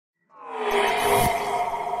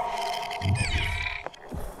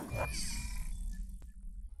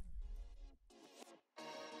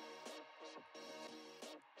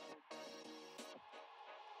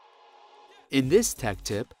In this tech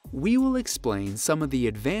tip, we will explain some of the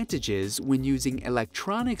advantages when using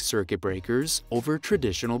electronic circuit breakers over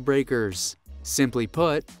traditional breakers. Simply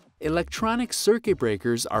put, electronic circuit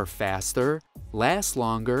breakers are faster, last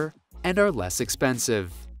longer, and are less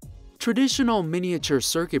expensive. Traditional miniature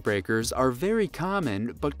circuit breakers are very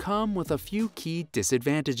common but come with a few key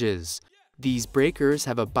disadvantages. These breakers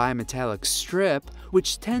have a bimetallic strip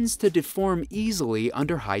which tends to deform easily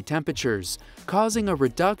under high temperatures, causing a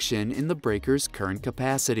reduction in the breaker's current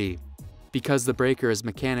capacity. Because the breaker is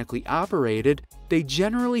mechanically operated, they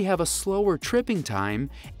generally have a slower tripping time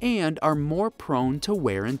and are more prone to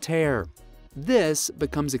wear and tear. This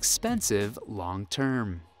becomes expensive long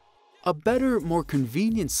term. A better, more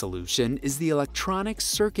convenient solution is the electronic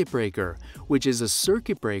circuit breaker, which is a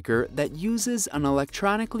circuit breaker that uses an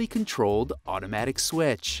electronically controlled automatic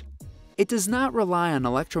switch. It does not rely on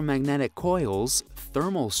electromagnetic coils,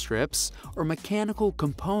 thermal strips, or mechanical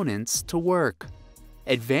components to work.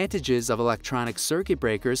 Advantages of electronic circuit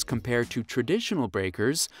breakers compared to traditional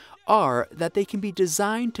breakers are that they can be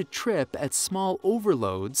designed to trip at small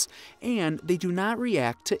overloads and they do not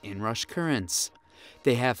react to inrush currents.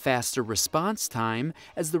 They have faster response time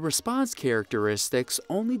as the response characteristics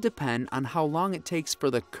only depend on how long it takes for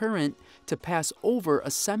the current to pass over a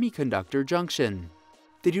semiconductor junction.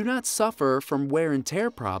 They do not suffer from wear and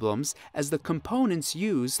tear problems as the components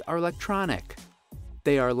used are electronic.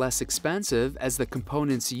 They are less expensive as the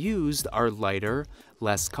components used are lighter,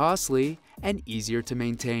 less costly, and easier to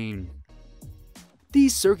maintain.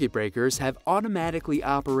 These circuit breakers have automatically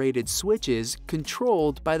operated switches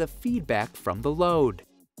controlled by the feedback from the load.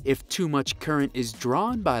 If too much current is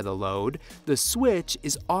drawn by the load, the switch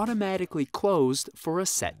is automatically closed for a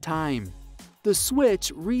set time. The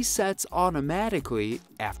switch resets automatically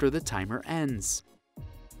after the timer ends.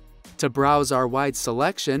 To browse our wide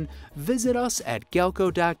selection, visit us at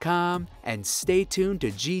galco.com and stay tuned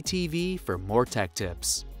to GTV for more tech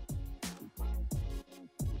tips.